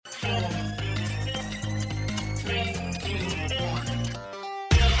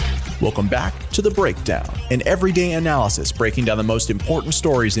Welcome back to The Breakdown, an everyday analysis breaking down the most important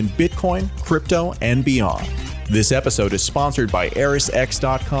stories in Bitcoin, crypto, and beyond. This episode is sponsored by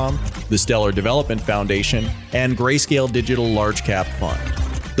ErisX.com, the Stellar Development Foundation, and Grayscale Digital Large Cap Fund.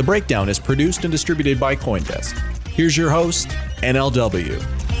 The Breakdown is produced and distributed by CoinDesk. Here's your host, NLW.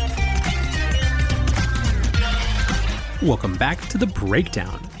 Welcome back to The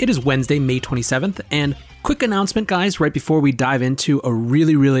Breakdown. It is Wednesday, May 27th, and quick announcement, guys, right before we dive into a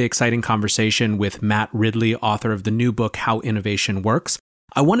really exciting conversation with Matt Ridley, author of the new book, How Innovation Works.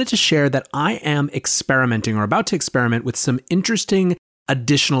 I wanted to share that I am experimenting or about to experiment with some interesting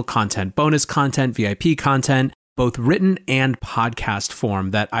additional content, bonus content, VIP content, both written and podcast form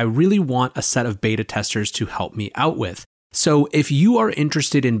that I really want a set of beta testers to help me out with. So if you are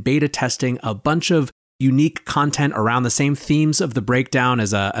interested in beta testing a bunch of unique content around the same themes of The Breakdown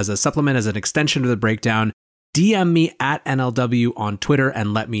as a supplement, as an extension to The Breakdown, DM me at NLW on Twitter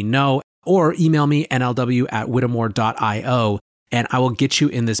and let me know, or email me nlw@whittemore.io, and I will get you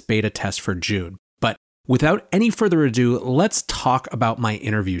in this beta test for June. But without any further ado, let's talk about my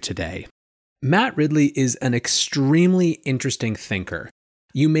interview today. Matt Ridley is an extremely interesting thinker.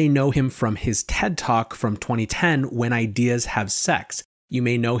 You may know him from his TED Talk from 2010, When Ideas Have Sex. You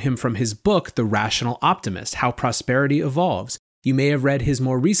may know him from his book, The Rational Optimist, How Prosperity Evolves. You may have read his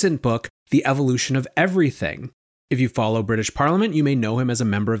more recent book, The Evolution of Everything. If you follow British Parliament, you may know him as a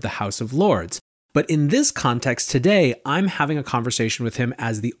member of the House of Lords. But in this context today, I'm having a conversation with him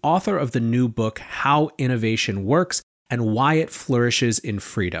as the author of the new book, How Innovation Works and Why It Flourishes in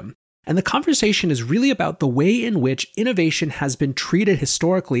Freedom. And the conversation is really about the way in which innovation has been treated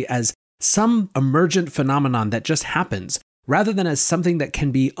historically as some emergent phenomenon that just happens, rather than as something that can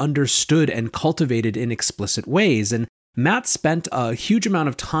be understood and cultivated in explicit ways. And Matt spent a huge amount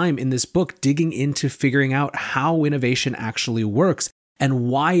of time in this book digging into figuring out how innovation actually works and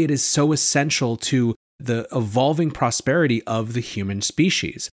why it is so essential to the evolving prosperity of the human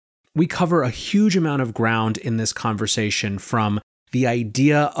species. We cover a huge amount of ground in this conversation, from the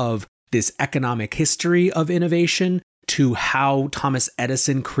idea of this economic history of innovation to how Thomas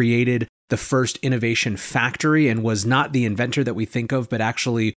Edison created the first innovation factory and was not the inventor that we think of, but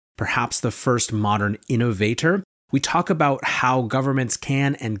actually perhaps the first modern innovator. We talk about how governments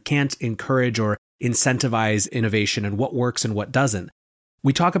can and can't encourage or incentivize innovation and what works and what doesn't.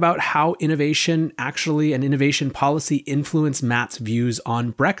 We talk about how innovation actually and innovation policy influence Matt's views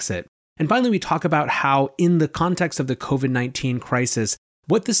on Brexit. And finally, we talk about how, in the context of the COVID-19 crisis,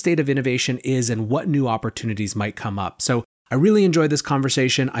 what the state of innovation is and what new opportunities might come up. So I really enjoyed this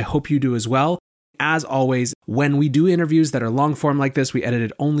conversation. I hope you do as well. As always, when we do interviews that are long form like this, we edit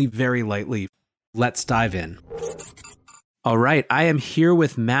it only very lightly. Let's dive in. All right, I am here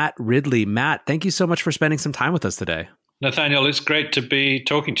with Matt Ridley. Matt, thank you so much for spending some time with us today. Nathaniel, it's great to be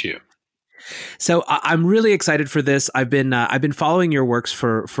talking to you. So I'm really excited for this. I've been following your works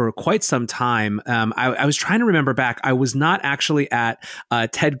for quite some time. I was trying to remember back. I was not actually at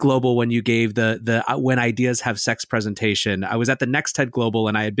TED Global when you gave the When Ideas Have Sex presentation. I was at the next TED Global,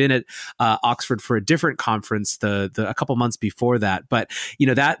 and I had been at Oxford for a different conference a couple months before that. But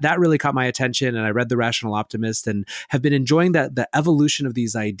that really caught my attention, and I read The Rational Optimist and have been enjoying the evolution of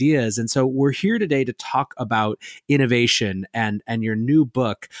these ideas. And so we're here today to talk about innovation and your new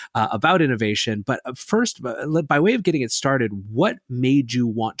book about innovation. But first, by way of getting it started, what made you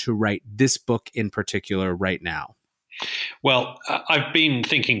want to write this book in particular right now? Well, I've been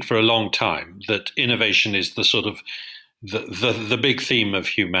thinking for a long time that innovation is the sort of the big theme of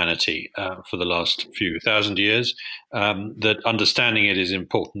humanity for the last few thousand years, that understanding it is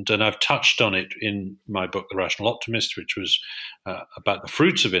important. And I've touched on it in my book, The Rational Optimist, which was about the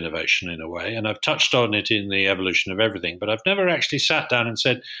fruits of innovation in a way. And I've touched on it in The Evolution of Everything, but I've never actually sat down and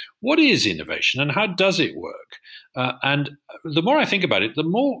said, what is innovation and how does it work? And the more I think about it, the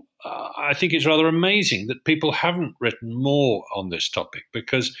more I think it's rather amazing that people haven't written more on this topic,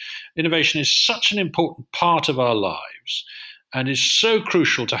 because innovation is such an important part of our lives and is so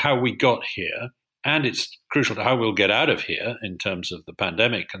crucial to how we got here. And it's crucial to how we'll get out of here in terms of the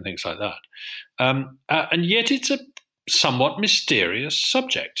pandemic and things like that. And yet it's a somewhat mysterious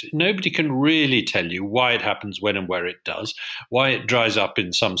subject. Nobody can really tell you why it happens when and where it does, why it dries up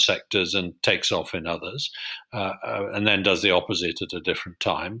in some sectors and takes off in others, and then does the opposite at a different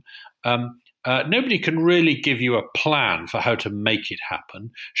time. Nobody can really give you a plan for how to make it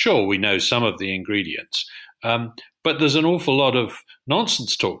happen. Sure, we know some of the ingredients, but there's an awful lot of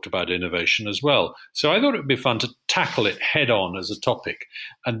nonsense talked about innovation as well. So I thought it would be fun to tackle it head on as a topic.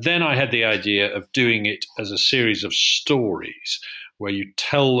 And then I had the idea of doing it as a series of stories where you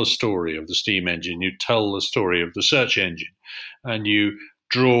tell the story of the steam engine, you tell the story of the search engine, and you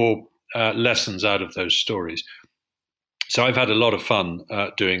draw lessons out of those stories. So I've had a lot of fun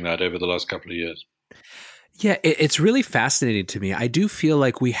doing that over the last couple of years. Yeah, it's really fascinating to me. I do feel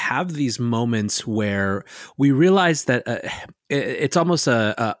like we have these moments where we realize that it's almost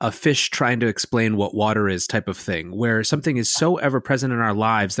a fish trying to explain what water is type of thing, where something is so ever present in our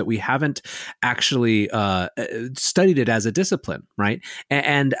lives that we haven't actually studied it as a discipline, right?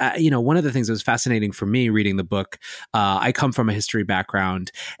 And one of the things that was fascinating for me reading the book, I come from a history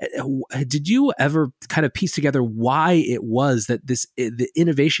background. Did you ever kind of piece together why it was that the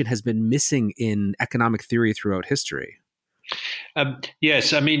innovation has been missing in economic theory throughout history?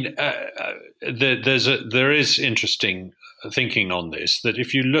 Yes, I mean, there is interesting thinking on this, that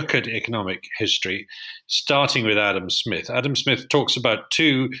if you look at economic history, starting with Adam Smith talks about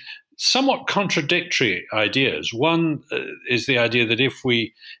two somewhat contradictory ideas. One is the idea that if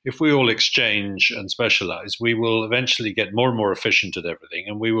we all exchange and specialize, we will eventually get more and more efficient at everything,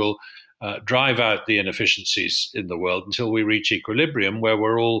 and we will drive out the inefficiencies in the world until we reach equilibrium, where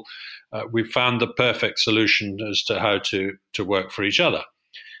we've found the perfect solution as to how to work for each other.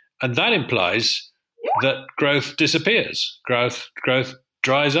 And that implies that growth disappears. Growth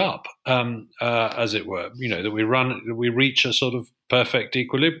dries up, as it were. That we reach a sort of perfect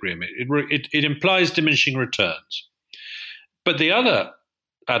equilibrium. It implies diminishing returns. But the other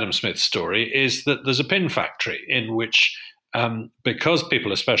Adam Smith story is that there's a pin factory in which, because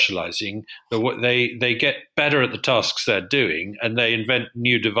people are specializing, they get better at the tasks they're doing, and they invent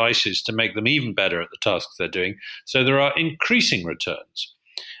new devices to make them even better at the tasks they're doing. So there are increasing returns.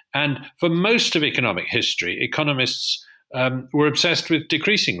 And for most of economic history, economists were obsessed with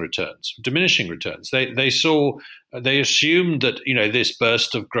decreasing returns, diminishing returns. They assumed that this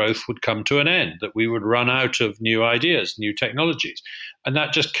burst of growth would come to an end, that we would run out of new ideas, new technologies, and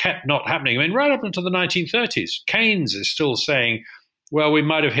that just kept not happening. I mean, right up until the 1930s, Keynes is still saying, well, we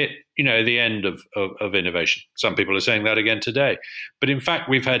might have hit the end of innovation. Some people are saying that again today. But in fact,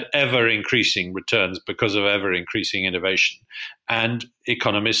 we've had ever-increasing returns because of ever-increasing innovation. And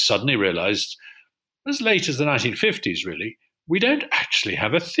economists suddenly realized, as late as the 1950s, really, we don't actually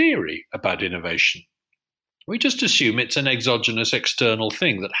have a theory about innovation. We just assume it's an exogenous external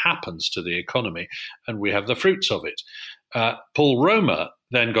thing that happens to the economy, and we have the fruits of it. Paul Romer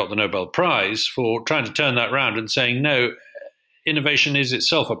then got the Nobel Prize for trying to turn that round and saying, no, innovation is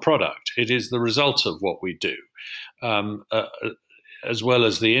itself a product. It is the result of what we do, as well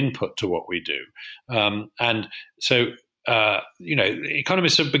as the input to what we do. And so,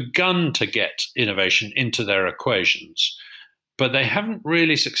 economists have begun to get innovation into their equations, but they haven't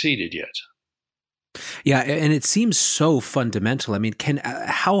really succeeded yet. Yeah, and it seems so fundamental. I mean,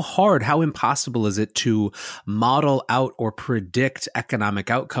 how impossible is it to model out or predict economic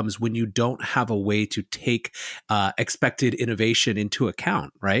outcomes when you don't have a way to take expected innovation into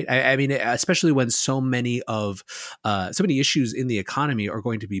account, right? I mean, especially when so many issues in the economy are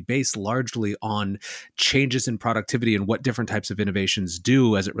going to be based largely on changes in productivity and what different types of innovations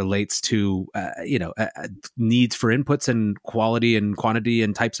do as it relates to needs for inputs and quality and quantity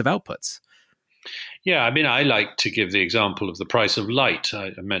and types of outputs. Yeah, I mean, I like to give the example of the price of light.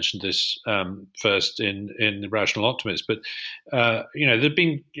 I mentioned this first in The Rational Optimist, but there have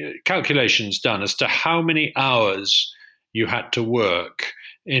been calculations done as to how many hours you had to work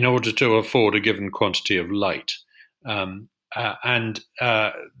in order to afford a given quantity of light.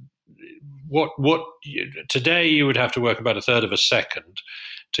 Today you would have to work about a third of a second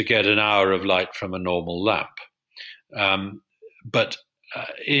to get an hour of light from a normal lamp. But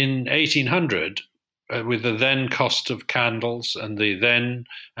in 1800, with the then cost of candles and the then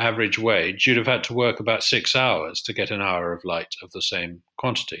average wage, you'd have had to work about 6 hours to get an hour of light of the same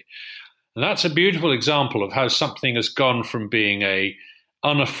quantity. And that's a beautiful example of how something has gone from being a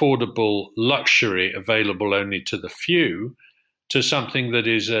unaffordable luxury available only to the few to something that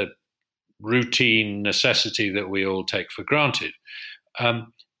is a routine necessity that we all take for granted.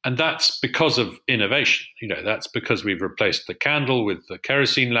 And that's because of innovation. That's because we've replaced the candle with the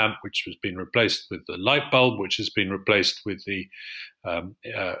kerosene lamp, which has been replaced with the light bulb, which has been replaced with the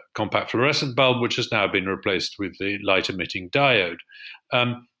compact fluorescent bulb, which has now been replaced with the light-emitting diode.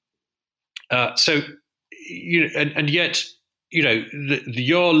 Yet,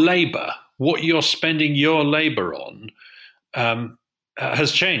 your labor, what you're spending your labor on,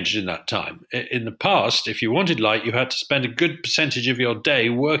 has changed in that time. In the past, if you wanted light, you had to spend a good percentage of your day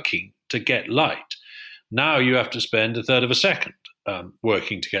working to get light. Now you have to spend a third of a second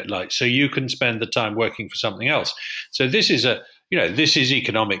working to get light, so you can spend the time working for something else. So this is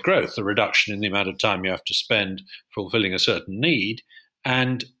economic growth, the reduction in the amount of time you have to spend fulfilling a certain need,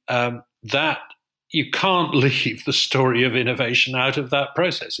 and that you can't leave the story of innovation out of that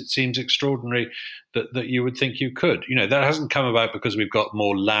process. It seems extraordinary that you would think you could. That hasn't come about because we've got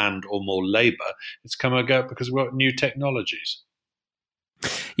more land or more labor. It's come about because we've got new technologies.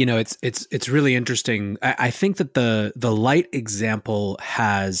 It's really interesting. I think that the light example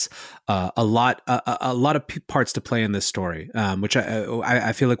has a lot of parts to play in this story, which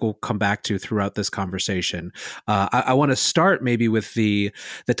I feel like we'll come back to throughout this conversation. I want to start maybe with the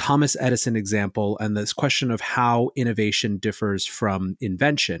Thomas Edison example and this question of how innovation differs from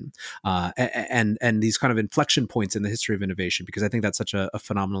invention, and these kind of inflection points in the history of innovation, because I think that's such a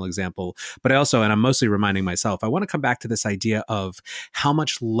phenomenal example. But and I'm mostly reminding myself, I want to come back to this idea of how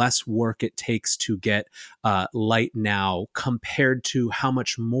much less work it takes to get light now compared to how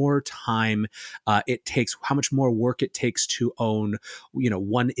much more time it takes, how much more work it takes to own,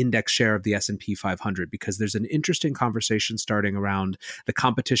 one index share of the S&P 500, because there's an interesting conversation starting around the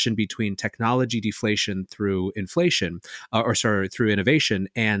competition between technology deflation through inflation, through innovation,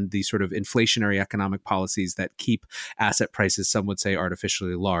 and the sort of inflationary economic policies that keep asset prices, some would say,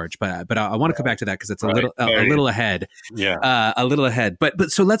 artificially large. But I want to come back to that because it's a little ahead. Yeah, a little ahead.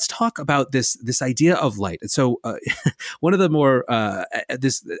 But so let's talk about this idea of light. So one of the more I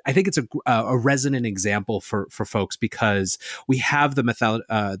think it's a resonant example for folks, because we have the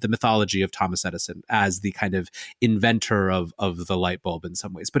mythology of Thomas Edison as the kind of inventor of the light bulb in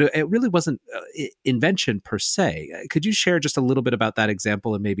some ways, but it really wasn't invention per se. Could you share just a little bit about that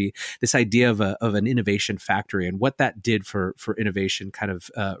example and maybe this idea of an innovation factory and what that did for innovation kind of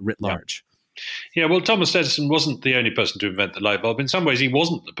writ large? Yeah, well, Thomas Edison wasn't the only person to invent the light bulb. In some ways, he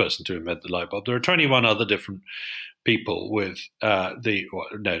wasn't the person to invent the light bulb. There are 21 other different people with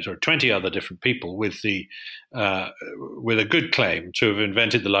 20 other different people with a good claim to have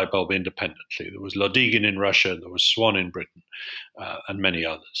invented the light bulb independently. There was Lodygin in Russia, there was Swan in Britain, and many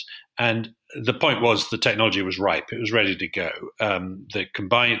others. And the point was the technology was ripe; it was ready to go.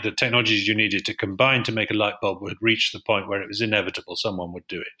 The technologies you needed to combine to make a light bulb had reached the point where it was inevitable someone would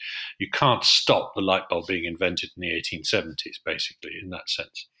do it. You can't stop the light bulb being invented in the 1870s, basically, in that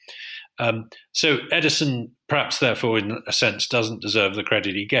sense. So Edison, perhaps therefore, in a sense, doesn't deserve the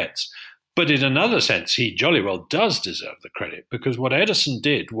credit he gets. But in another sense, he jolly well does deserve the credit, because what Edison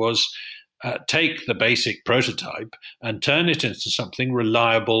did was take the basic prototype and turn it into something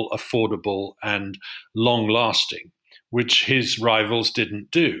reliable, affordable, and long-lasting, which his rivals didn't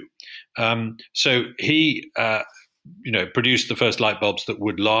do. So he produced the first light bulbs that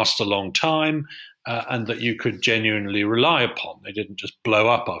would last a long time, and that you could genuinely rely upon. They didn't just blow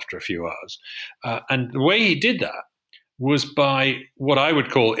up after a few hours. And the way he did that was by what I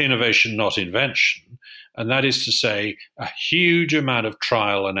would call innovation, not invention. And that is to say, a huge amount of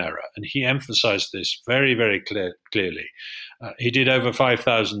trial and error. And he emphasized this very, very clearly. He did over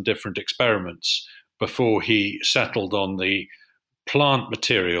 5,000 different experiments before he settled on the plant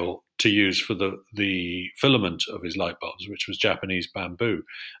material to use for the filament of his light bulbs, which was Japanese bamboo.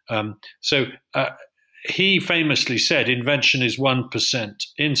 So he famously said, invention is 1%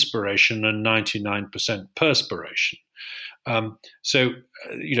 inspiration and 99% perspiration. I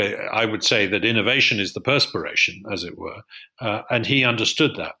would say that innovation is the perspiration, as it were, and he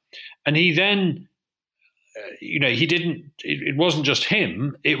understood that. And he then, it wasn't just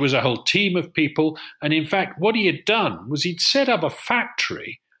him, it was a whole team of people. And in fact, what he had done was he'd set up a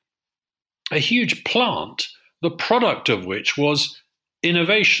factory, a huge plant, the product of which was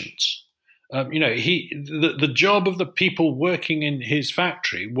innovations. The job of the people working in his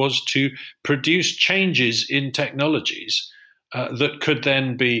factory was to produce changes in technologies that could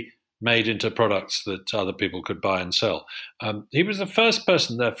then be made into products that other people could buy and sell. He was the first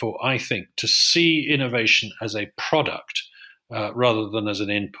person, therefore, I think, to see innovation as a product rather than as an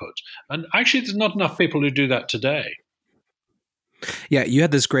input. And actually, there's not enough people who do that today. Yeah, you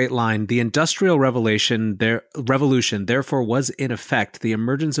had this great line. The Industrial Revolution, therefore, was in effect the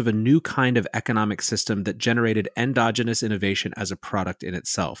emergence of a new kind of economic system that generated endogenous innovation as a product in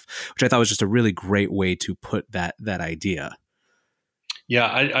itself, which I thought was just a really great way to put that idea. Yeah,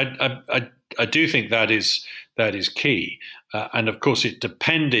 I do think that is key, and of course it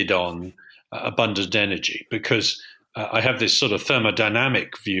depended on abundant energy, because I have this sort of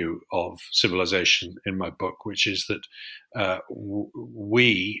thermodynamic view of civilization in my book, which is that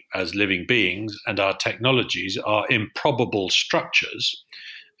we as living beings and our technologies are improbable structures.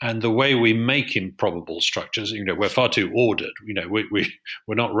 And the way we make improbable structures, we're far too ordered.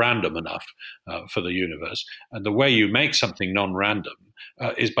 We're not random enough for the universe. And the way you make something non-random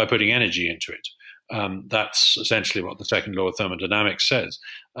is by putting energy into it. That's essentially what the second law of thermodynamics says.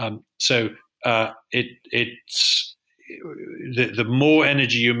 the more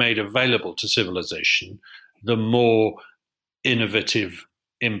energy you made available to civilization, the more innovative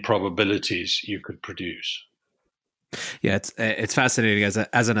improbabilities you could produce. Yeah, it's fascinating.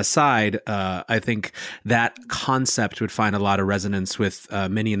 As an aside, I think that concept would find a lot of resonance with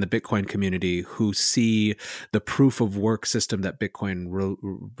many in the Bitcoin community who see the proof of work system that Bitcoin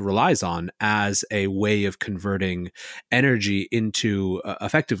relies on as a way of converting energy into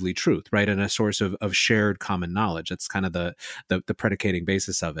effectively truth, right, and a source of shared common knowledge. That's kind of the predicating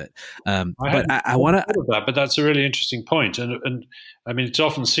basis of it. But I want to. But that's a really interesting point, and I mean, it's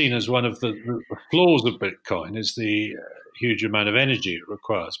often seen as one of the flaws of Bitcoin is the huge amount of energy it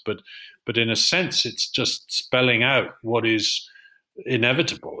requires. But in a sense, it's just spelling out what is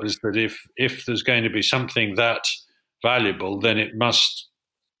inevitable: is that if there's going to be something that valuable, then it must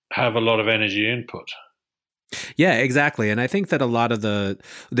have a lot of energy input. Yeah, exactly. And I think that a lot of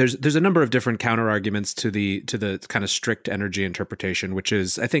there's a number of different counter arguments to the kind of strict energy interpretation, which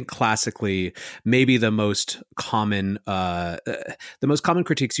is, I think, classically maybe the most common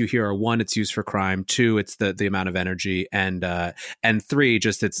critiques you hear are: one, it's used for crime; two, it's the amount of energy; and three,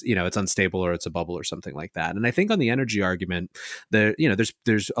 just it's unstable or it's a bubble or something like that. And I think on the energy argument,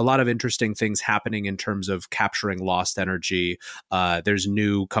 there's a lot of interesting things happening in terms of capturing lost energy. There's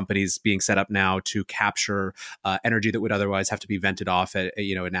new companies being set up now to capture energy that would otherwise have to be vented off at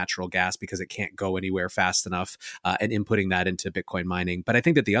a natural gas because it can't go anywhere fast enough, and inputting that into Bitcoin mining. But I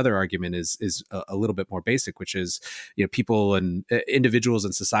think that the other argument is a little bit more basic, which is people and individuals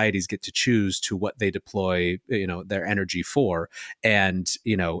and societies get to choose to what they deploy their energy for. And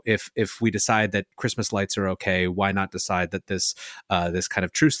if we decide that Christmas lights are okay, why not decide that this kind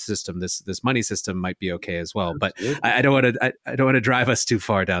of truth system, this money system, might be okay as well? But I don't want to drive us too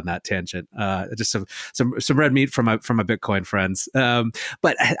far down that tangent. Just some red meat from my Bitcoin friends.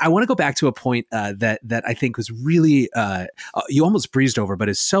 But I want to go back to a point that I think was really you almost breezed over, but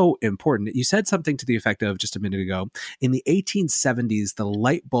is so important. You said something to the effect of, just a minute ago, in the 1870s, the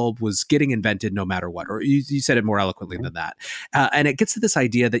light bulb was getting invented no matter what, or you said it more eloquently than that. And it gets to this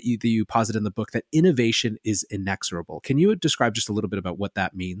idea that you posit in the book, that innovation is inexorable. Can you describe just a little bit about what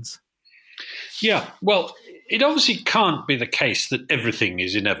that means? Yeah, well, it obviously can't be the case that everything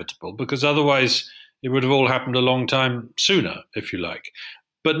is inevitable, because otherwise it would have all happened a long time sooner, if you like.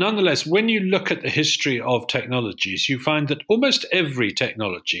 But nonetheless, when you look at the history of technologies, you find that almost every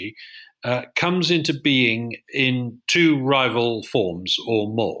technology comes into being in two rival forms or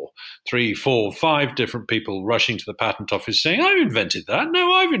more. 3, 4, 5 different people rushing to the patent office saying, "I've invented that.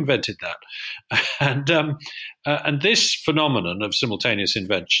 No, I've invented that." And this phenomenon of simultaneous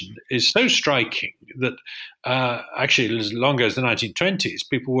invention is so striking that actually, as long as the 1920s,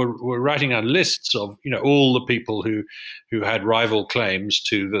 people were writing down lists of all the people who had rival claims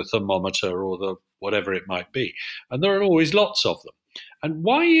to the thermometer or the whatever it might be, and there are always lots of them. And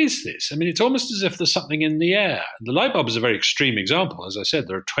why is this? I mean, it's almost as if there's something in the air. The light bulb is a very extreme example. As I said,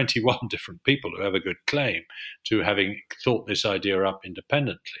 there are 21 different people who have a good claim to having thought this idea up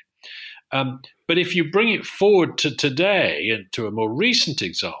independently. But if you bring it forward to today and to a more recent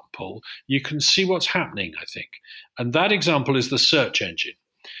example, you can see what's happening, I think. And that example is the search engine.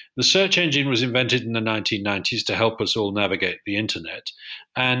 The search engine was invented in the 1990s to help us all navigate the internet.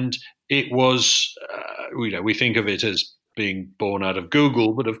 And it was, we think of it as being born out of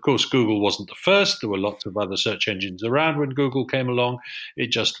Google, but of course Google wasn't the first. There were lots of other search engines around when Google came along.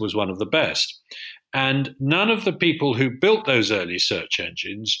 It just was one of the best. And none of the people who built those early search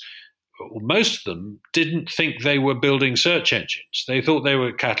engines, or most of them, didn't think they were building search engines. They thought they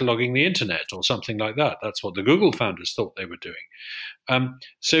were cataloging the internet or something like that. That's what the Google founders thought they were doing.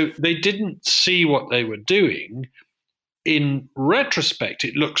 So they didn't see what they were doing. In retrospect,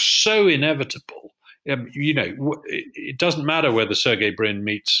 it looks so inevitable. It doesn't matter whether Sergey Brin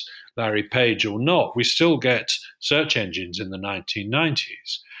meets Larry Page or not. We still get search engines in the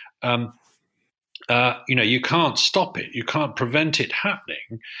 1990s. You can't stop it. You can't prevent it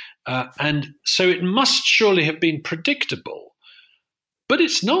happening. And so it must surely have been predictable. But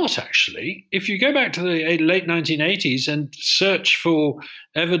it's not, actually. If you go back to the late 1980s and search for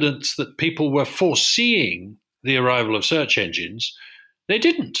evidence that people were foreseeing the arrival of search engines, they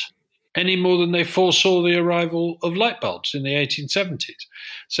didn't, any more than they foresaw the arrival of light bulbs in the 1870s.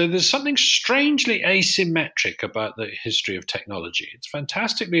 So there's something strangely asymmetric about the history of technology. It's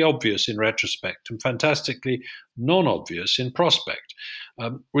fantastically obvious in retrospect and fantastically non-obvious in prospect,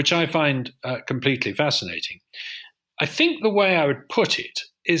 which I find completely fascinating. I think the way I would put it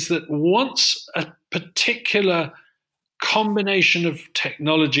is that once a particular combination of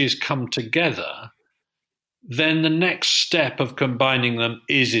technologies come together, then the next step of combining them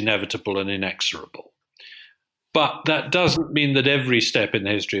is inevitable and inexorable. But that doesn't mean that every step in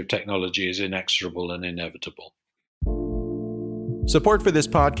the history of technology is inexorable and inevitable. Support for this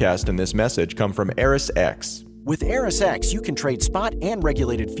podcast and this message come from ErisX. With ErisX, you can trade spot and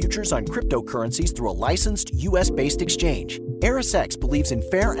regulated futures on cryptocurrencies through a licensed U.S.-based exchange. ErisX believes in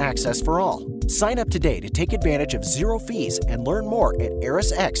fair access for all. Sign up today to take advantage of zero fees and learn more at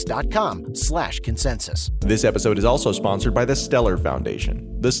erisx.com/consensus. This episode is also sponsored by the Stellar Foundation.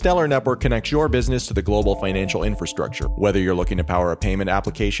 The Stellar Network connects your business to the global financial infrastructure, whether you're looking to power a payment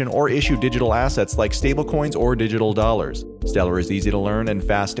application or issue digital assets like stablecoins or digital dollars. Stellar is easy to learn and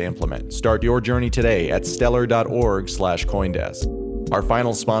fast to implement. Start your journey today at stellar.org/Coindesk. Our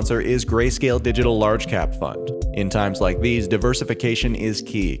final sponsor is Grayscale Digital Large Cap Fund. In times like these, diversification is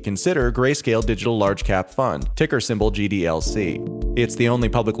key. Consider Grayscale Digital Large Cap Fund, ticker symbol GDLC. It's the only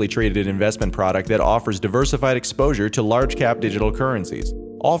publicly traded investment product that offers diversified exposure to large cap digital currencies,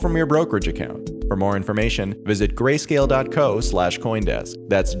 all from your brokerage account. For more information, visit grayscale.co/Coindesk.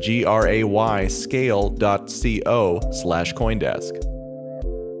 That's GRAY scale.co/Coindesk.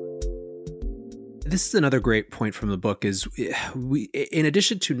 This is another great point from the book is we, in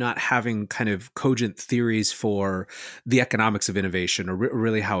addition to not having kind of cogent theories for the economics of innovation or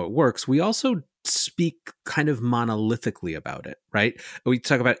really how it works, we also speak kind of monolithically about it, right? We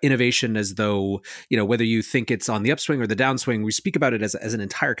talk about innovation as though, whether you think it's on the upswing or the downswing, we speak about it as an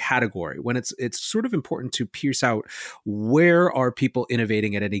entire category, when it's sort of important to pierce out where are people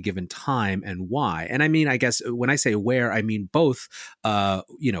innovating at any given time and why. And I mean, I guess when I say where, I mean both,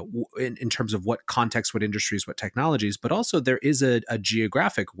 in terms of what context, what industries, what technologies, but also there is a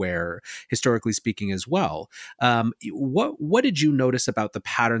geographic where, historically speaking, as well. What did you notice about the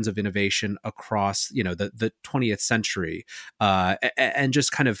patterns of innovation across the 20th century, and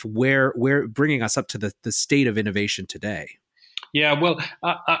just kind of where bringing us up to the state of innovation today? Yeah, well,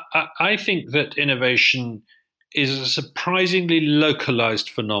 I think that innovation is a surprisingly localized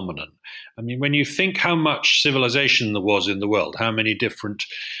phenomenon. I mean, when you think how much civilization there was in the world, how many different,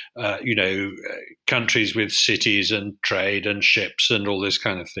 countries with cities and trade and ships and all this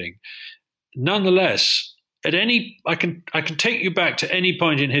kind of thing, nonetheless, I can take you back to any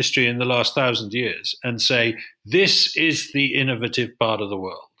point in history in the last 1,000 years and say this is the innovative part of the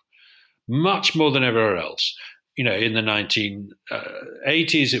world, much more than everywhere else. In the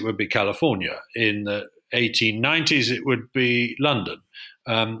 1980s it would be California. In the 1890s it would be London.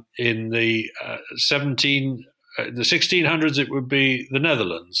 In the 1600s it would be the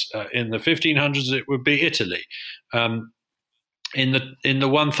Netherlands. In the 1500s it would be Italy. In the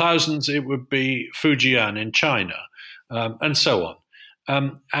 1000s, it would be Fujian in China, and so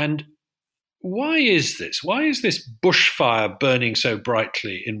on. And why is this? Why is this bushfire burning so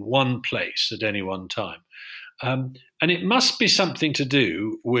brightly in one place at any one time? And it must be something to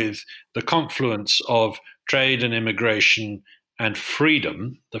do with the confluence of trade and immigration and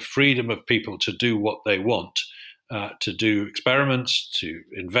freedom, the freedom of people to do what they want, to do experiments, to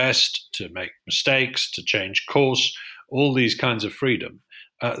invest, to make mistakes, to change course, all these kinds of freedom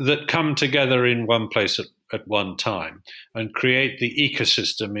that come together in one place at one time and create the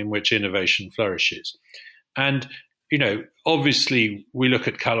ecosystem in which innovation flourishes. And, obviously we look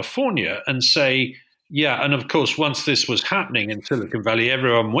at California and say, yeah, and of course, once this was happening in Silicon Valley,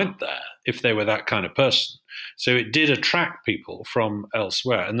 everyone went there if they were that kind of person. So it did attract people from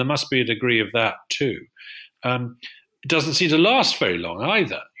elsewhere. And there must be a degree of that too. It doesn't seem to last very long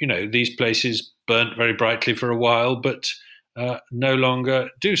either. These places burnt very brightly for a while, but no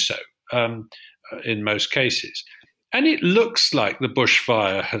longer do so in most cases. And it looks like the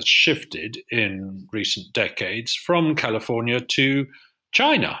bushfire has shifted in recent decades from California to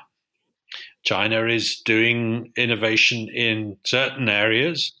China. China is doing innovation in certain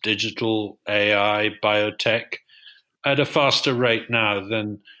areas, digital, AI, biotech, at a faster rate now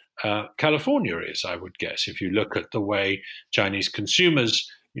than California is, I would guess. If you look at the way Chinese consumers,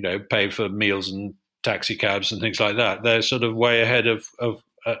 pay for meals and taxi cabs and things like that, they're sort of way ahead of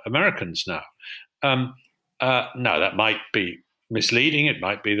Americans now. Now, that might be misleading. It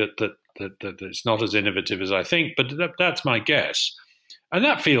might be that it's not as innovative as I think, but that's my guess. And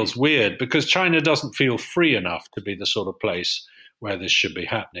that feels weird because China doesn't feel free enough to be the sort of place where this should be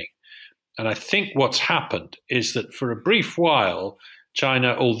happening. And I think what's happened is that for a brief while,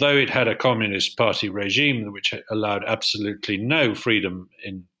 China, although it had a Communist Party regime which allowed absolutely no freedom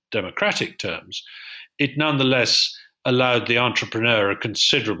in democratic terms, it nonetheless allowed the entrepreneur a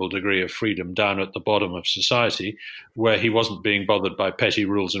considerable degree of freedom down at the bottom of society, where he wasn't being bothered by petty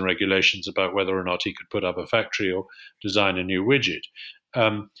rules and regulations about whether or not he could put up a factory or design a new widget.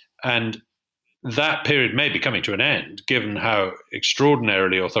 And that period may be coming to an end, given how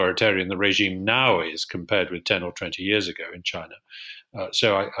extraordinarily authoritarian the regime now is compared with 10 or 20 years ago in China.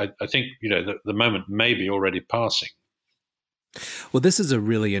 So I think the moment may be already passing. Well, this is a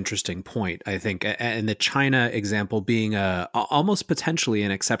really interesting point, I think, and the China example being almost potentially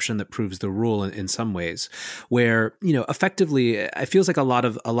an exception that proves the rule in some ways, where effectively it feels like a lot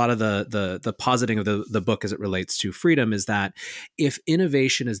of the positing of the book as it relates to freedom is that if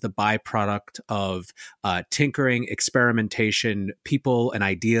innovation is the byproduct of tinkering, experimentation, people and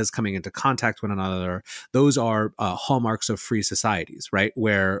ideas coming into contact with one another, those are hallmarks of free societies, right?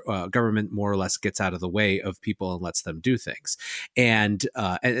 Where government more or less gets out of the way of people and lets them do things. And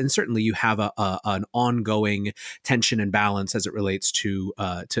certainly you have an ongoing tension and balance as it relates to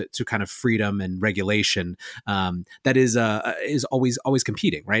kind of freedom and regulation that is always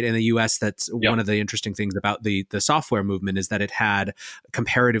competing, right? In the U.S., that's one of the interesting things about the software movement is that it had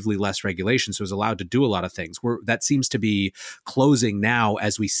comparatively less regulation, so it was allowed to do a lot of things. That seems to be closing now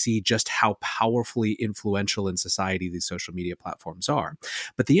as we see just how powerfully influential in society these social media platforms are.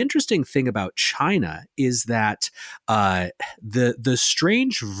 But the interesting thing about China is that the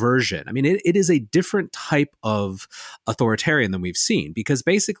strange version, I mean, it is a different type of authoritarian than we've seen, because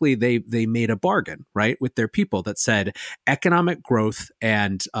basically they made a bargain, right, with their people that said economic growth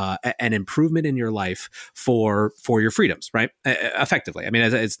and an improvement in your life for your freedoms, right? Effectively. I mean,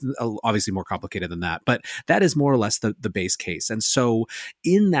 it's obviously more complicated than that, but that is more or less the base case. And so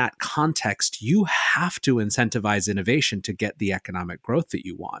in that context, you have to incentivize innovation to get the economic growth that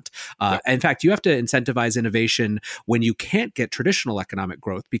you want. In fact, you have to incentivize innovation when you can't get traditional economic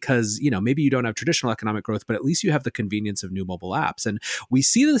growth, because maybe you don't have traditional economic growth, but at least you have the convenience of new mobile apps. And we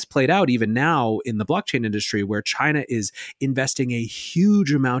see this played out even now in the blockchain industry, where China is investing a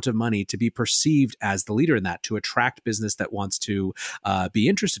huge amount of money to be perceived as the leader in that, to attract business that wants to be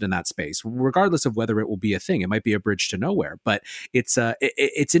interested in that space, regardless of whether it will be a thing. It might be a bridge to nowhere, but it's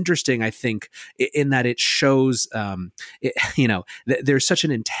interesting, I think, in that it shows there's such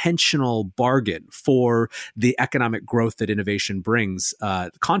an intentional bargain for the economic growth that innovation brings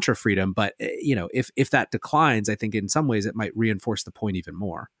contra freedom. But if that declines, I think in some ways it might reinforce the point even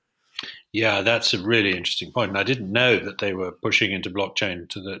more. Yeah, that's a really interesting point. And I didn't know that they were pushing into blockchain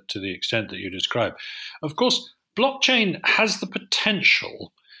to the extent that you describe. Of course, blockchain has the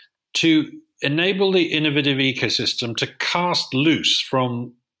potential to enable the innovative ecosystem to cast loose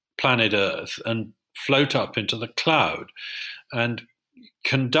from planet Earth and float up into the cloud and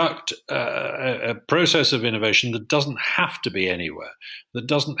conduct a process of innovation that doesn't have to be anywhere, that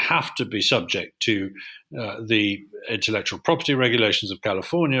doesn't have to be subject to the intellectual property regulations of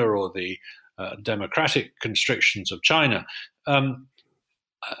California or the democratic constrictions of China.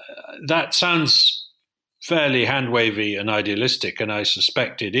 That sounds fairly hand-wavy and idealistic, and I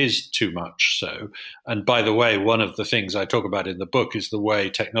suspect it is too much so. And by the way, one of the things I talk about in the book is the way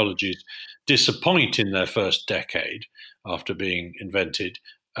technologies disappoint in their first decade after being invented,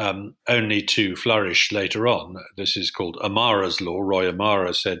 only to flourish later on. This is called Amara's law. Roy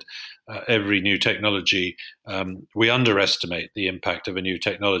Amara said, every new technology, we underestimate the impact of a new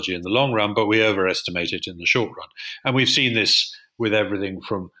technology in the long run, but we overestimate it in the short run. And we've seen this with everything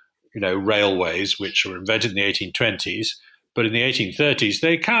from railways, which were invented in the 1820s, but in the 1830s,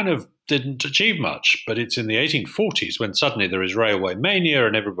 they kind of didn't achieve much. But it's in the 1840s when suddenly there is railway mania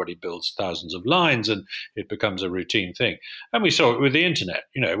and everybody builds thousands of lines and it becomes a routine thing. And we saw it with the internet.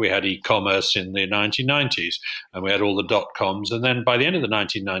 We had e-commerce in the 1990s and we had all the dot-coms. And then by the end of the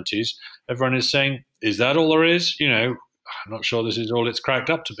 1990s, everyone is saying, is that all there is? I'm not sure this is all it's cracked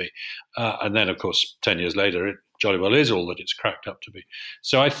up to be. And then, of course, 10 years later, it jolly well is all that it's cracked up to be.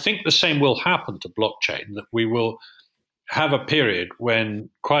 So I think the same will happen to blockchain, that we will have a period when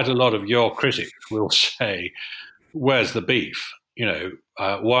quite a lot of your critics will say, where's the beef?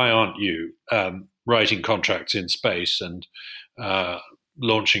 Why aren't you writing contracts in space and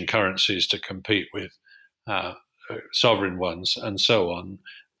launching currencies to compete with sovereign ones and so on?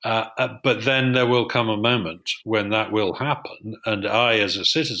 But then there will come a moment when that will happen. And I, as a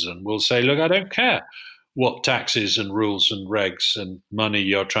citizen, will say, look, I don't care what taxes and rules and regs and money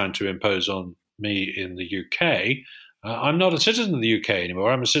you're trying to impose on me in the UK. I'm not a citizen of the UK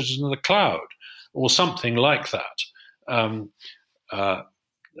anymore. I'm a citizen of the cloud, or something like that.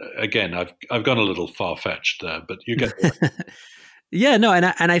 Again, I've gone a little far-fetched there, but you get it. Yeah, no, and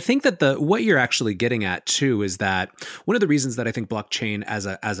I think that what you're actually getting at too is that one of the reasons that I think blockchain as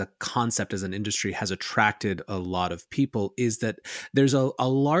a concept, as an industry, has attracted a lot of people is that there's a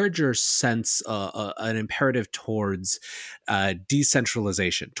larger sense, an imperative towards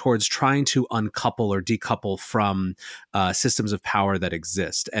decentralization, towards trying to uncouple or decouple from systems of power that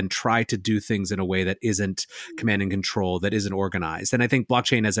exist and try to do things in a way that isn't command and control, that isn't organized. And I think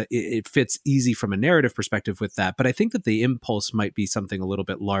blockchain it fits easy from a narrative perspective with that, but I think that the impulse might be something a little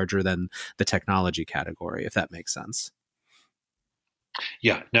bit larger than the technology category, if that makes sense.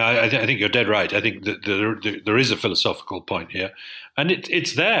 Yeah, no, I think you're dead right. I think that there is a philosophical point here, and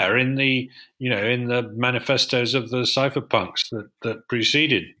it's there in the in the manifestos of the cypherpunks that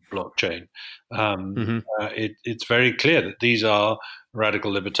preceded blockchain. It's very clear that these are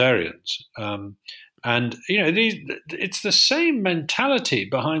radical libertarians, and it's the same mentality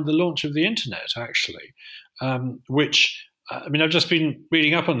behind the launch of the internet, actually, which. I mean, I've just been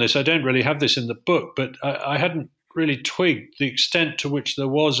reading up on this. I don't really have this in the book, but I hadn't really twigged the extent to which there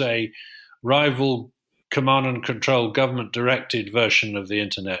was a rival command and control government-directed version of the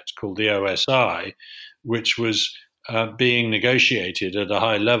internet called the OSI, which was being negotiated at a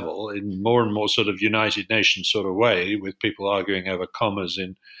high level in more and more sort of United Nations sort of way, with people arguing over commas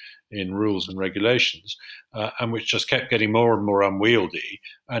in rules and regulations, and which just kept getting more and more unwieldy,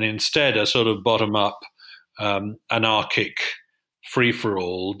 and instead a sort of bottom-up anarchic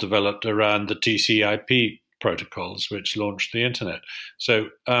free-for-all developed around the TCP protocols, which launched the internet. So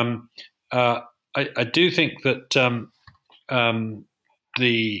I do think that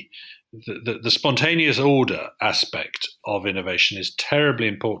the spontaneous order aspect of innovation is terribly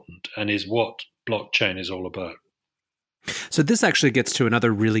important and is what blockchain is all about. So this actually gets to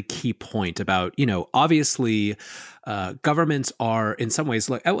another really key point about, obviously governments are in some ways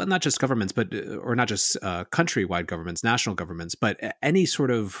like, well, not just governments, but or not just countrywide governments, national governments, but any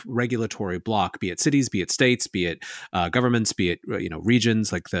sort of regulatory block, be it cities, be it states, be it governments, be it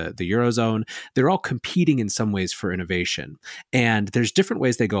regions like the Eurozone, they're all competing in some ways for innovation, and there's different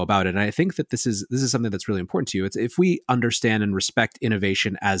ways they go about it. And I think that this is something that's really important to you. It's if we understand and respect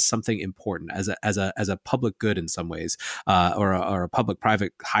innovation as something important, as a public good in some ways, or a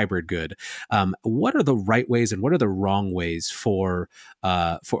public-private hybrid good. What are the right ways and what are the wrong ways for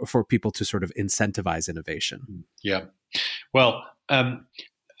people to sort of incentivize innovation? Yeah, well, I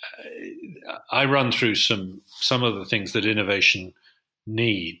run through some of the things that innovation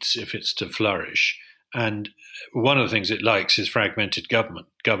needs if it's to flourish. And one of the things it likes is fragmented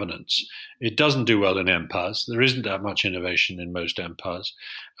governance. It doesn't do well in empires. There isn't that much innovation in most empires.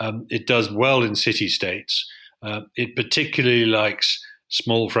 It does well in city-states. It particularly likes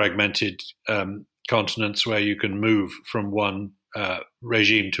small fragmented continents where you can move from one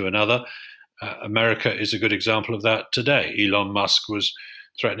regime to another. America is a good example of that today. Elon Musk was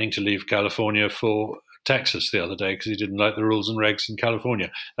threatening to leave California for Texas the other day because he didn't like the rules and regs in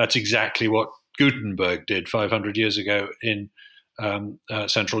California. That's exactly what Gutenberg did 500 years ago in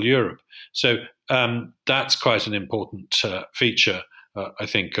Central Europe. So that's quite an important feature, I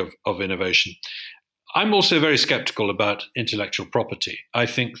think, of innovation. I'm also very skeptical about intellectual property. I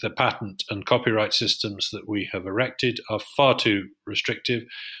think the patent and copyright systems that we have erected are far too restrictive,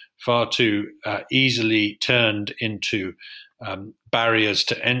 far too easily turned into barriers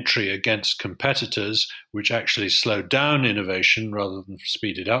to entry against competitors, which actually slow down innovation rather than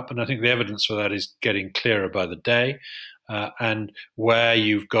speed it up. And I think the evidence for that is getting clearer by the day. And where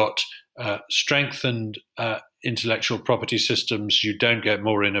you've got strengthened intellectual property systems, you don't get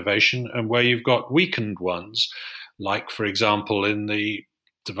more innovation. And where you've got weakened ones, like, for example, in the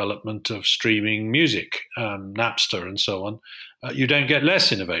development of streaming music, Napster and so on, you don't get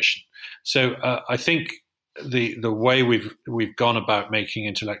less innovation. So I think the way we've gone about making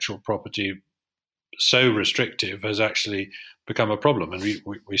intellectual property so restrictive has actually become a problem. And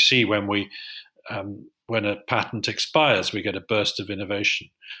we see when a patent expires, we get a burst of innovation.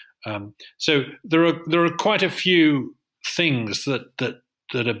 So there are quite a few things that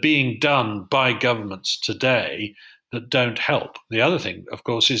are being done by governments today that don't help. The other thing, of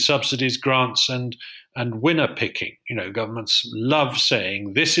course, is subsidies, grants, and winner picking. Governments love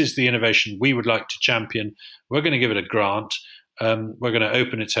saying, this is the innovation we would like to champion. We're going to give it a grant. We're going to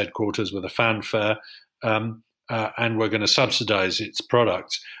open its headquarters with a fanfare, and we're going to subsidize its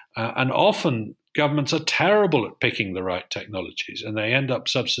products. And often governments are terrible at picking the right technologies, and they end up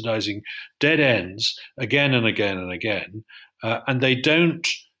subsidizing dead ends again and again and again. And they don't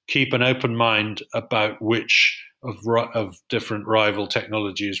keep an open mind about which of different rival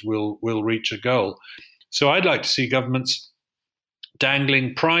technologies will reach a goal. So I'd like to see governments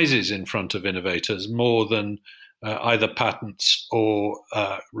dangling prizes in front of innovators more than either patents or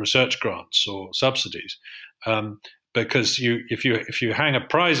research grants or subsidies. Because if you hang a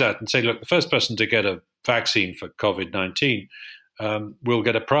prize out and say, look, the first person to get a vaccine for COVID-19 will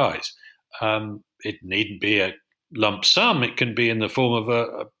get a prize. It needn't be a lump sum. It can be in the form of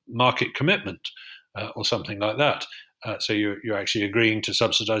a market commitment or something like that. So you're actually agreeing to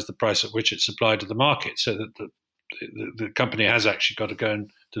subsidize the price at which it's supplied to the market, so that the company has actually got to go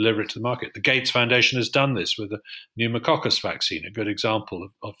and deliver it to the market. The Gates Foundation has done this with the pneumococcus vaccine, a good example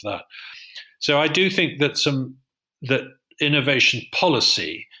of that. So I do think that innovation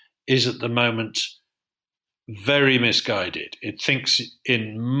policy is at the moment very misguided. It thinks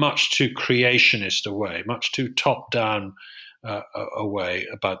in much too creationist a way, much too top-down a way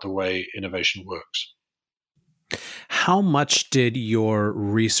about the way innovation works. How much did your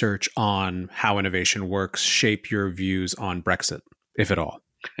research on how innovation works shape your views on Brexit, if at all?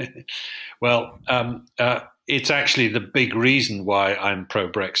 Well, it's actually the big reason why I'm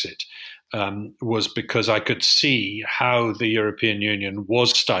pro-Brexit. Was because I could see how the European Union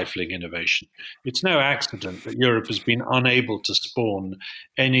was stifling innovation. It's no accident that Europe has been unable to spawn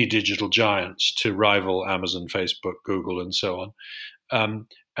any digital giants to rival Amazon, Facebook, Google, and so on.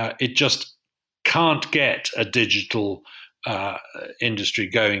 It just can't get a digital industry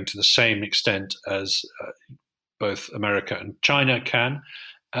going to the same extent as both America and China can.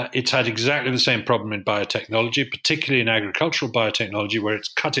 It's had exactly the same problem in biotechnology, particularly in agricultural biotechnology, where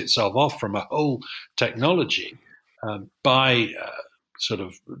it's cut itself off from a whole technology by sort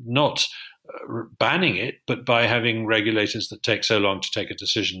of not banning it, but by having regulators that take so long to take a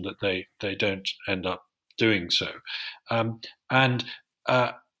decision that they don't end up doing so.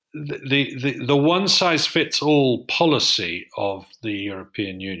 The one-size-fits-all policy of the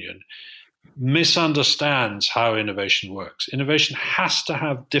European Union misunderstands how innovation works. Innovation has to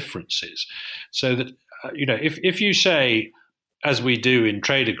have differences, so that if you say, as we do in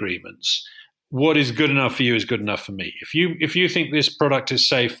trade agreements, what is good enough for you is good enough for me. If you think this product is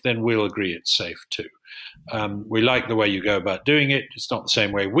safe, then we'll agree it's safe too. We like the way you go about doing it. It's not the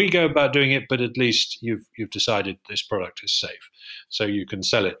same way we go about doing it, but at least you've decided this product is safe, so you can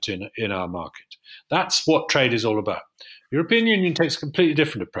sell it in our market. That's what trade is all about. The European Union takes a completely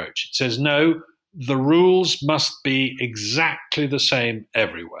different approach. It says, no, the rules must be exactly the same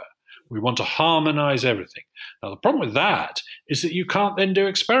everywhere. We want to harmonize everything. Now, the problem with that is that you can't then do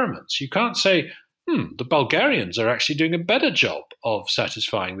experiments. You can't say, the Bulgarians are actually doing a better job of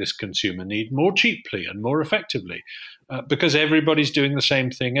satisfying this consumer need more cheaply and more effectively, because everybody's doing the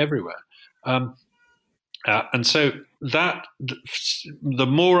same thing everywhere. And so that the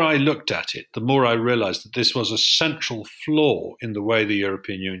more I looked at it, the more I realized that this was a central flaw in the way the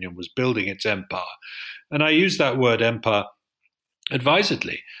European Union was building its empire. And I use that word empire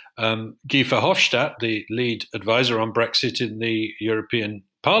advisedly. Guy Verhofstadt, the lead advisor on Brexit in the European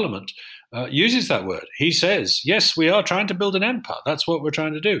Parliament, uses that word. He says, yes, we are trying to build an empire. That's what we're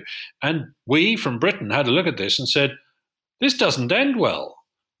trying to do. And we from Britain had a look at this and said, this doesn't end well.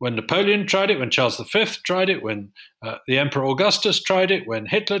 When Napoleon tried it, when Charles V tried it, when the Emperor Augustus tried it, when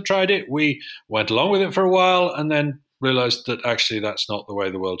Hitler tried it, we went along with it for a while and then realized that actually that's not the way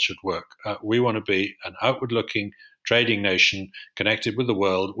the world should work. We want to be an outward-looking trading nation connected with the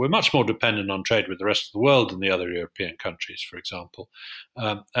world. We're much more dependent on trade with the rest of the world than the other European countries, for example.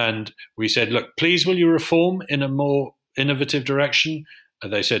 And we said, look, please will you reform in a more innovative direction?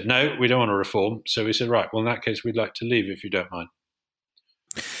 And they said, no, we don't want to reform. So we said, right, well, in that case, we'd like to leave if you don't mind.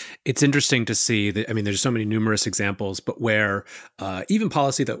 It's interesting to see that, I mean, there's so many numerous examples, but where even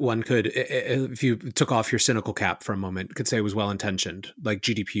policy that one could, if you took off your cynical cap for a moment, could say was well-intentioned, like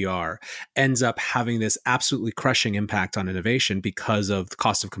GDPR, ends up having this absolutely crushing impact on innovation because of the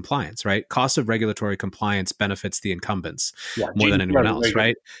cost of compliance, right? Cost of regulatory compliance benefits the incumbents more than anyone else,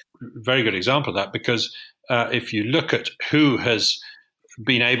 right? Very good example of that, because if you look at who has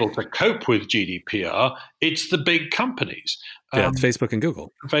been able to cope with GDPR, it's the big companies. Yeah, it's Facebook and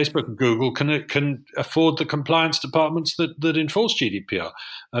Google. Facebook and Google can afford the compliance departments that enforce GDPR.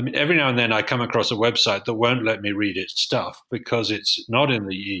 I mean, every now and then I come across a website that won't let me read its stuff because it's not in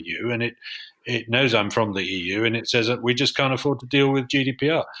the EU and it knows I'm from the EU and it says that we just can't afford to deal with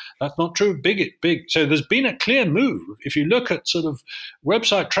GDPR. That's not true. Big. So there's been a clear move. If you look at sort of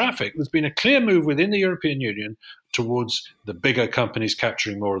website traffic, there's been a clear move within the European Union towards the bigger companies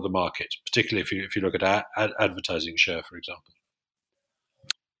capturing more of the market, particularly if you look at advertising share, for example.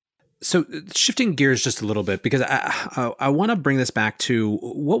 So shifting gears just a little bit, because I want to bring this back to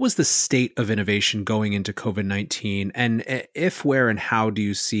what was the state of innovation going into COVID-19, and if, where, and how do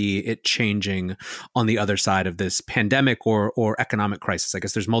you see it changing on the other side of this pandemic or economic crisis? I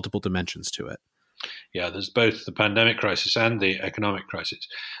guess there's multiple dimensions to it. Yeah, there's both the pandemic crisis and the economic crisis.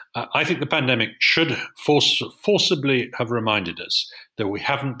 I think the pandemic should forcibly have reminded us that we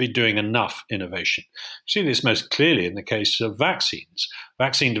haven't been doing enough innovation. You see this most clearly in the case of vaccines.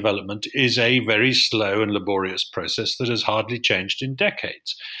 Vaccine development is a very slow and laborious process that has hardly changed in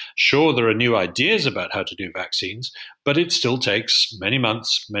decades. Sure, there are new ideas about how to do vaccines, but it still takes many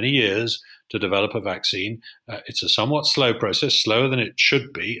months, many years to develop a vaccine. It's a somewhat slow process, slower than it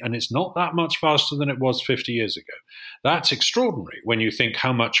should be, and it's not that much faster than it was 50 years ago. That's extraordinary when you think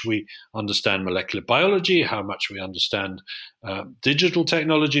how much we understand molecular biology, how much we understand digital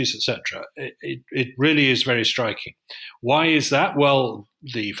technologies, etc. It really is very striking. Why is that? Well,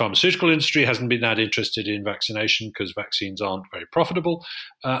 the pharmaceutical industry hasn't been that interested in vaccination because vaccines aren't very profitable.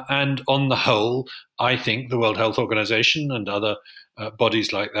 And on the whole, I think the World Health Organization and other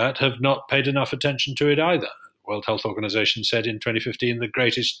bodies like that have not paid enough attention to it either. The World Health Organization said in 2015 the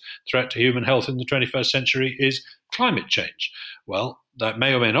greatest threat to human health in the 21st century is climate change. Well, that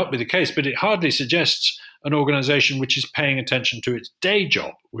may or may not be the case, but it hardly suggests an organization which is paying attention to its day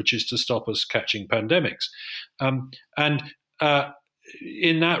job, which is to stop us catching pandemics.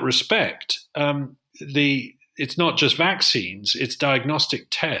 In that respect, it's not just vaccines, it's diagnostic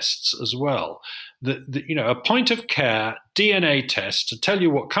tests as well. A point of care DNA test to tell you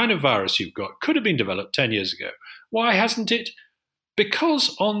what kind of virus you've got could have been developed 10 years ago. Why hasn't it?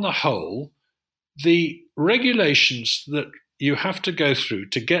 Because on the whole, the regulations that you have to go through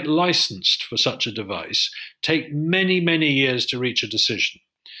to get licensed for such a device take many, many years to reach a decision.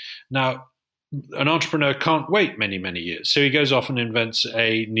 Now, an entrepreneur can't wait many, many years. So he goes off and invents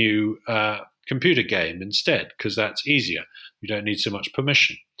a new computer game instead, because that's easier. You don't need so much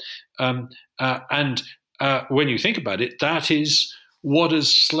permission. When you think about it, that is what has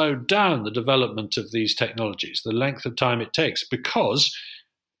slowed down the development of these technologies, the length of time it takes, because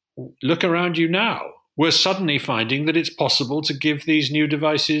look around you now. We're suddenly finding that it's possible to give these new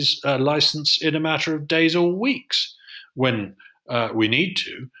devices a license in a matter of days or weeks when we need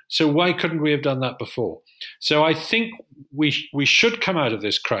to. So why couldn't we have done that before? So I think we should come out of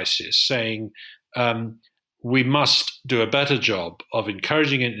this crisis saying we must do a better job of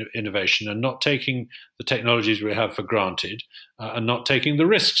encouraging innovation and not taking the technologies we have for granted and not taking the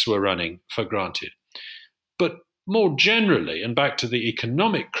risks we're running for granted. But more generally, and back to the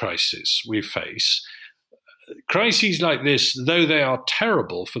economic crisis we face, crises like this, though they are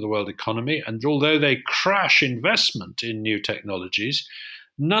terrible for the world economy and although they crash investment in new technologies,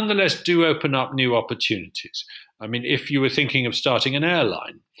 nonetheless do open up new opportunities. I mean, if you were thinking of starting an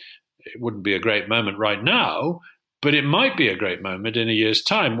airline, it wouldn't be a great moment right now, but it might be a great moment in a year's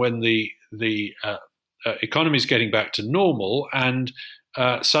time when the economy is getting back to normal and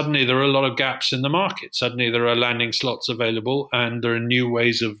suddenly there are a lot of gaps in the market. Suddenly there are landing slots available and there are new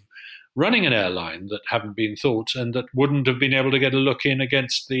ways of running an airline that haven't been thought and that wouldn't have been able to get a look in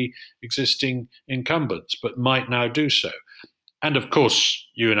against the existing incumbents, but might now do so. And of course,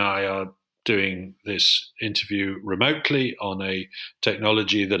 you and I are doing this interview remotely on a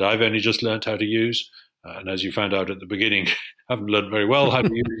technology that I've only just learned how to use. And as you found out at the beginning, I haven't learned very well how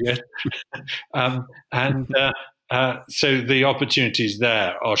to use it yet. So the opportunities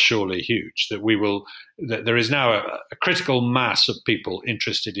there are surely huge. That there is now a critical mass of people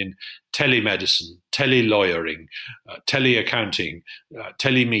interested in telemedicine, tele-lawyering, tele-accounting,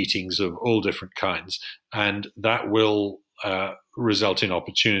 tele-meetings of all different kinds, and that will result in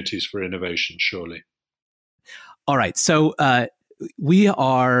opportunities for innovation, surely. All right. So we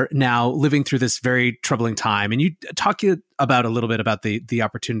are now living through this very troubling time, and you talk about a little bit about the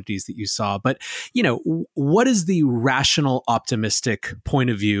opportunities that you saw. But what is the rational, optimistic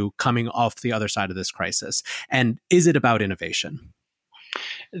point of view coming off the other side of this crisis, and is it about innovation?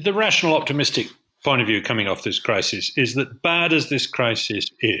 The rational, optimistic point of view coming off this crisis is that, bad as this crisis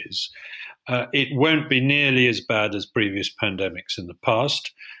is, it won't be nearly as bad as previous pandemics in the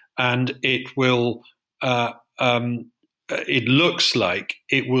past, and it will. It looks like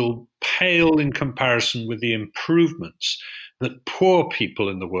it will pale in comparison with the improvements that poor people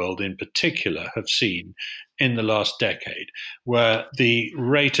in the world in particular have seen in the last decade, where the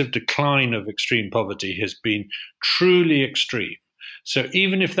rate of decline of extreme poverty has been truly extreme. So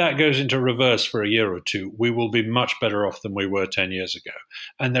even if that goes into reverse for a year or two, we will be much better off than we were 10 years ago.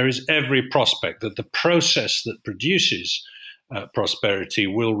 And there is every prospect that the process that produces prosperity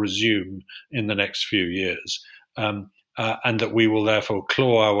will resume in the next few years. And that we will therefore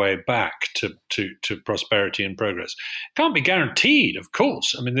claw our way back to prosperity and progress. It can't be guaranteed, of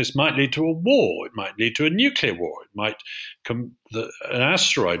course. I mean, this might lead to a war. It might lead to a nuclear war. It might an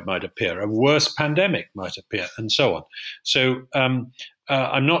asteroid might appear. A worse pandemic might appear, and so on. So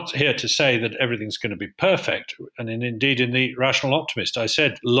I'm not here to say that everything's going to be perfect. And indeed, in The Rational Optimist, I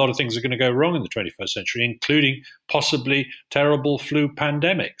said a lot of things are going to go wrong in the 21st century, including possibly terrible flu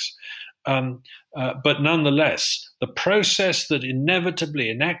pandemics. But nonetheless, the process that inevitably,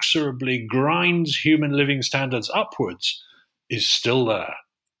 inexorably grinds human living standards upwards is still there.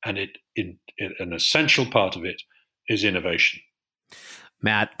 And an essential part of it is innovation.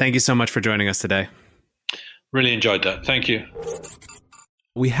 Matt, thank you so much for joining us today. Really enjoyed that. Thank you.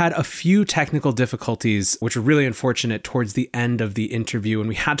 We had a few technical difficulties, which were really unfortunate towards the end of the interview, and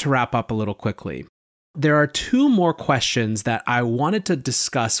we had to wrap up a little quickly. There are two more questions that I wanted to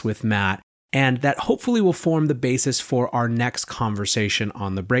discuss with Matt, and that hopefully will form the basis for our next conversation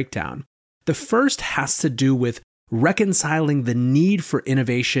on the breakdown. The first has to do with reconciling the need for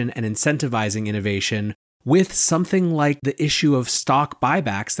innovation and incentivizing innovation with something like the issue of stock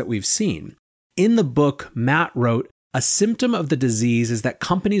buybacks that we've seen. In the book, Matt wrote, "A symptom of the disease is that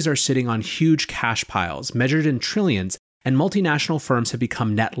companies are sitting on huge cash piles, measured in trillions, and multinational firms have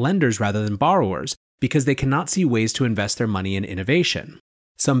become net lenders rather than borrowers because they cannot see ways to invest their money in innovation.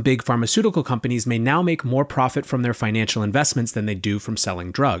 Some big pharmaceutical companies may now make more profit from their financial investments than they do from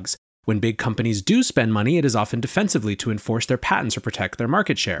selling drugs. When big companies do spend money, it is often defensively to enforce their patents or protect their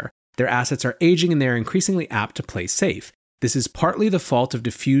market share. Their assets are aging and they are increasingly apt to play safe. This is partly the fault of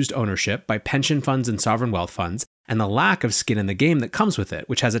diffused ownership by pension funds and sovereign wealth funds, and the lack of skin in the game that comes with it,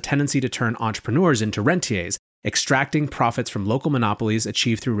 which has a tendency to turn entrepreneurs into rentiers, extracting profits from local monopolies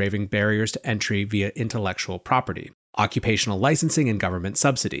achieved through waiving barriers to entry via intellectual property, occupational licensing, and government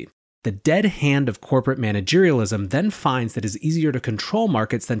subsidy. The dead hand of corporate managerialism then finds that it is easier to control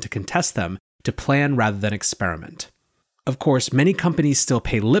markets than to contest them, to plan rather than experiment. Of course, many companies still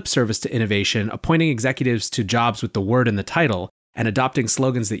pay lip service to innovation, appointing executives to jobs with the word in the title and adopting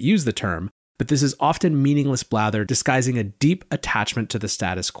slogans that use the term, but this is often meaningless blather disguising a deep attachment to the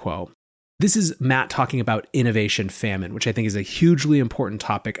status quo." This is Matt talking about innovation famine, which I think is a hugely important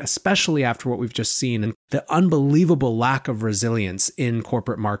topic, especially after what we've just seen and the unbelievable lack of resilience in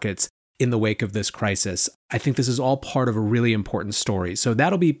corporate markets in the wake of this crisis. I think this is all part of a really important story. So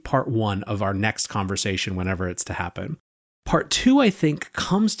that'll be part one of our next conversation whenever it's to happen. Part two, I think,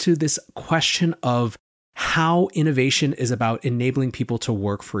 comes to this question of how innovation is about enabling people to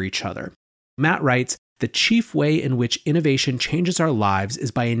work for each other. Matt writes, "The chief way in which innovation changes our lives is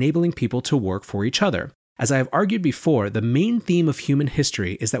by enabling people to work for each other. As I have argued before, the main theme of human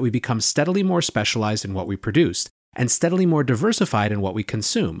history is that we become steadily more specialized in what we produce, and steadily more diversified in what we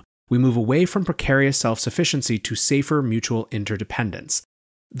consume. We move away from precarious self-sufficiency to safer mutual interdependence.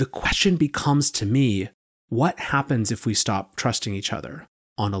 The question becomes to me, what happens if we stop trusting each other?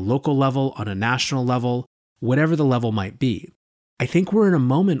 On a local level, on a national level, whatever the level might be. I think we're in a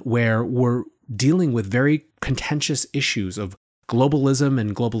moment where we're dealing with very contentious issues of globalism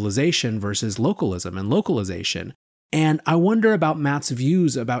and globalization versus localism and localization. And I wonder about Matt's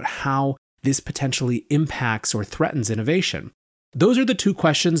views about how this potentially impacts or threatens innovation. Those are the two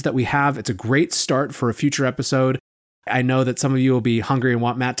questions that we have. It's a great start for a future episode. I know that some of you will be hungry and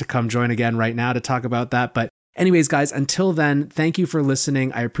want Matt to come join again right now to talk about that. But anyways, guys, until then, thank you for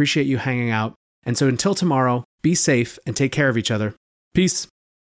listening. I appreciate you hanging out. And so until tomorrow, be safe and take care of each other. Peace.